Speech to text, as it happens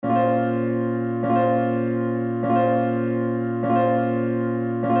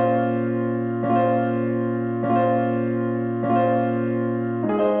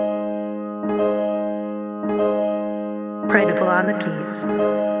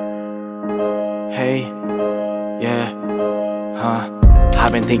Hey, yeah,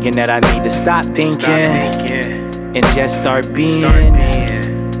 I've been thinking that I need to stop thinking and just start being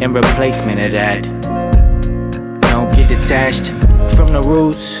in replacement of that. Don't get detached from the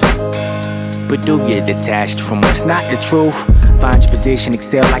roots, but do get detached from what's not the truth. Find your position,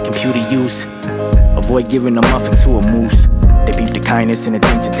 excel like computer use. Avoid giving a muffin to a moose. They beat the kindness and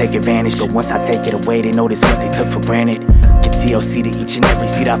attempt to take advantage, but once I take it away, they notice what they took for granted. Give TLC to each and every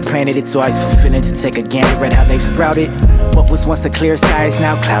seed I've planted. It's always fulfilling to take a gander at how they've sprouted. What was once a clear sky is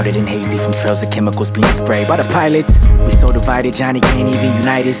now clouded and hazy from trails of chemicals being sprayed by the pilots. We so divided, Johnny can't even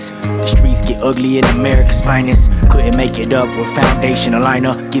unite us. The streets get ugly in America's finest. Couldn't make it up with foundation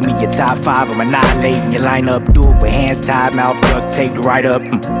aligner. Give me your top 5, I'm annihilating your lineup. Do it with hands tied, mouth duct taped right up.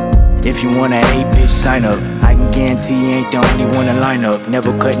 If you want a 8-bitch sign up, I can guarantee you ain't the only one to line up.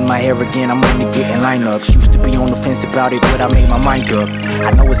 Never cutting my hair again, I'm only getting lineups. Used to be on the fence about it, but I made my mind up. I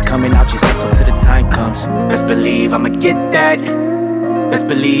know it's coming out, just hustle till the time comes. Best believe I'ma get that. Best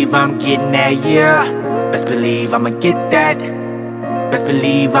believe I'm getting that, yeah. Best believe I'ma get that. Best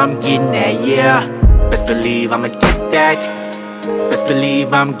believe I'm getting that, yeah. Best believe I'ma get that. Best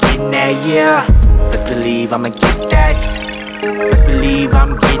believe I'm getting that, yeah. Best believe I'ma get that. Best believe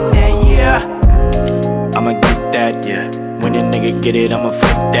I'm getting that, yeah. I'ma get that, yeah. When a nigga get it, I'ma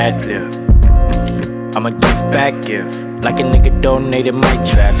flip that, yeah. I'ma give back, like a nigga donated my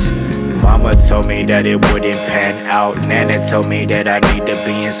tracks. Mama told me that it wouldn't pan out. Nana told me that I need to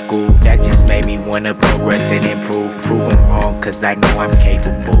be in school. That just made me wanna progress and improve. Proving wrong, cause I know I'm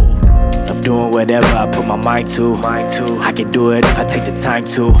capable of doing whatever I put my mind to. I can do it if I take the time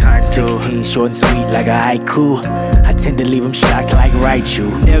to. 16 short and sweet like a haiku. I tend to leave them shocked like Raichu.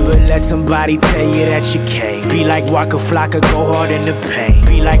 Never let somebody tell you that you can't. Be like Waka Flocka, go hard in the pain.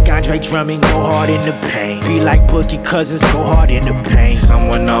 Be like Andre Drummond, go hard in the pain. Be like Boogie Cousins, go hard in the pain.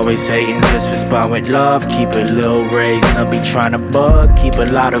 Someone always hating, just respond with love. Keep it Lil Ray, some be trying to bug. Keep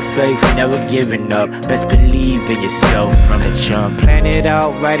a lot of faith, never giving up. Best believe in yourself from the jump. Plan it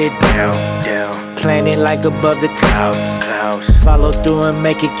out, write it down. Plan it like above the clouds. Follow through and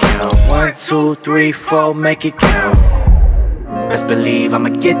make it count. 1, 2, 3, 4, make it count. Best believe I'ma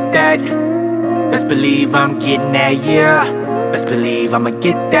get that. Best believe I'm getting that, yeah. Best believe I'ma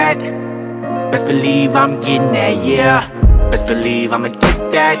get that. Best believe I'm getting that, yeah. Best believe I'ma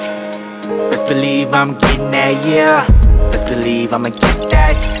get that. Best believe I'm getting that, yeah. Best believe I'ma get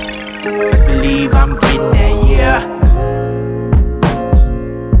that. Best believe I'm getting that, yeah.